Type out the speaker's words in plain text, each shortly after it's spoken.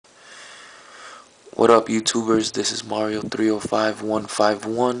What up, YouTubers? This is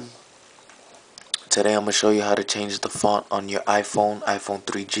Mario305151. Today I'm going to show you how to change the font on your iPhone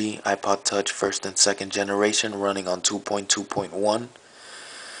 3G, iPod Touch first and second generation running on 2.2.1.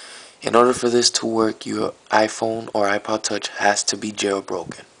 In order for this to work, your iPhone or iPod Touch has to be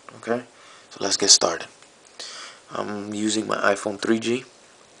jailbroken. Okay? So let's get started. I'm using my iPhone 3G.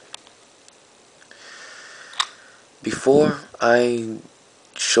 Before I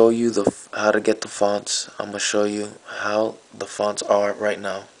show you how to get the fonts, I'm going to show you how the fonts are right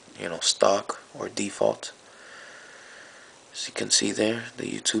now. Stock or default. As you can see there, the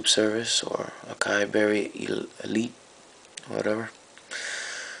YouTube service or Acai Berry Elite, whatever.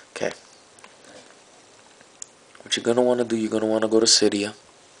 Okay. What you're gonna want to do, you're gonna want to go to Cydia.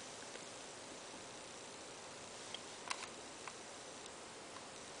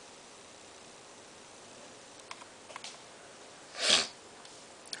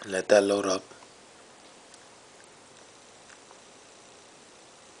 Let that load up.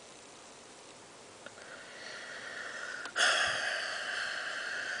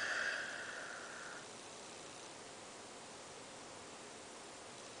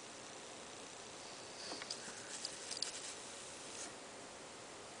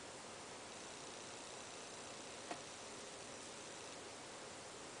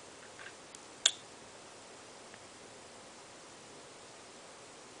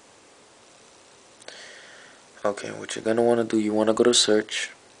 Okay, what you're gonna want to do, you want to go to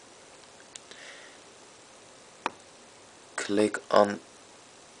search. Click on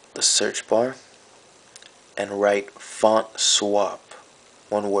the search bar and write font swap.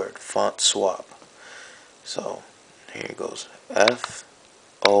 One word, font swap. So here it goes.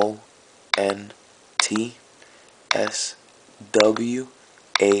 FONTSWAP.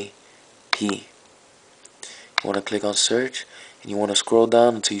 You want to click on search and you want to scroll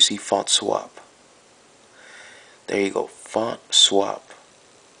down until you see font swap. There you go, font swap.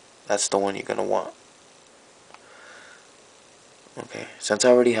 That's the one you're going to want. Okay, since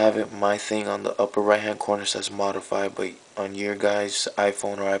I already have it, my thing on the upper right hand corner says modify, but on your guys'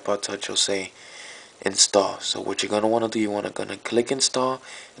 iPhone or iPod Touch you'll say install. So what you're going to want to do, you're going to click install,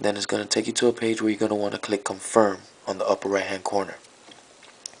 and then it's going to take you to a page where you're going to want to click confirm on the upper right hand corner.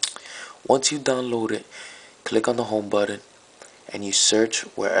 Once you download it, click on the home button and you search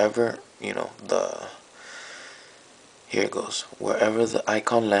wherever, here it goes, wherever the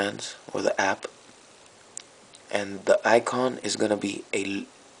icon lands or the app, and the icon is going to be a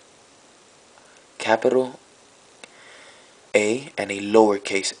capital A and a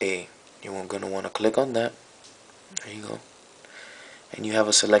lowercase a. You're going to want to click on that. There you go. And you have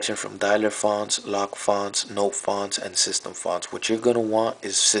a selection from dialer fonts, lock fonts, note fonts, and system fonts. What you're going to want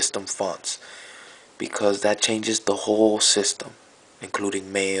is system fonts, because that changes the whole system,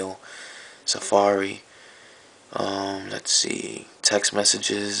 including mail, Safari, let's see, text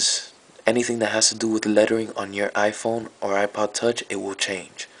messages, anything that has to do with lettering on your iPhone or iPod Touch, it will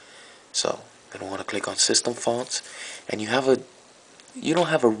change. So you're going to want to click on system fonts, and you don't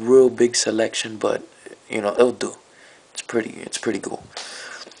have a real big selection, but it'll do. It's pretty cool.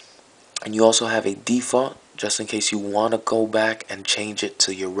 And you also have a default, just in case you want to go back and change it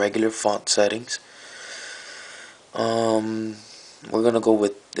to your regular font settings. We're gonna go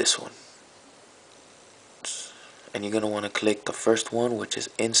with this one, and you're gonna want to click the first one, which is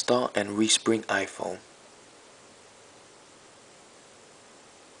install and respring iPhone.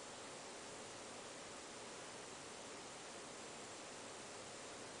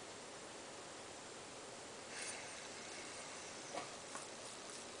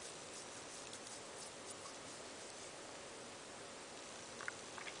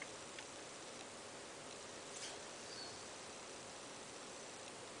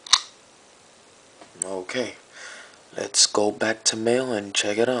 Okay, let's go back to mail and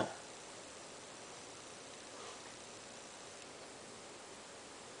check it out.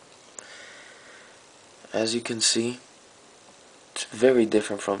 As you can see, it's very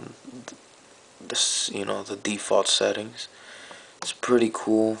different from this, the default settings. It's pretty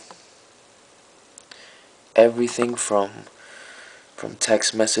cool. Everything from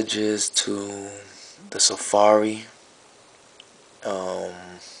text messages to the Safari,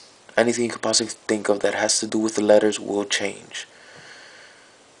 anything you could possibly think of that has to do with the letters will change,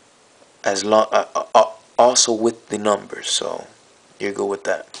 as long also with the numbers. So you're good with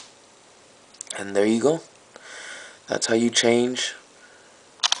that. And there you go. That's how you change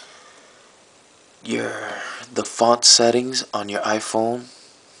the font settings on your iPhone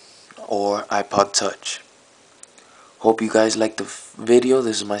or iPod Touch. Hope you guys liked the video.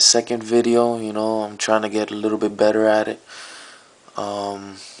 This is my second video. I'm trying to get a little bit better at it.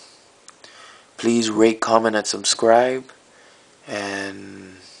 Please rate, comment, and subscribe.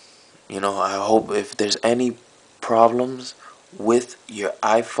 And I hope if there's any problems with your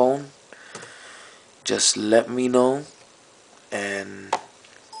iPhone, just let me know, and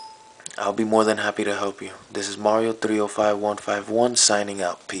I'll be more than happy to help you. This is Mario 305151 signing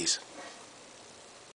out. Peace.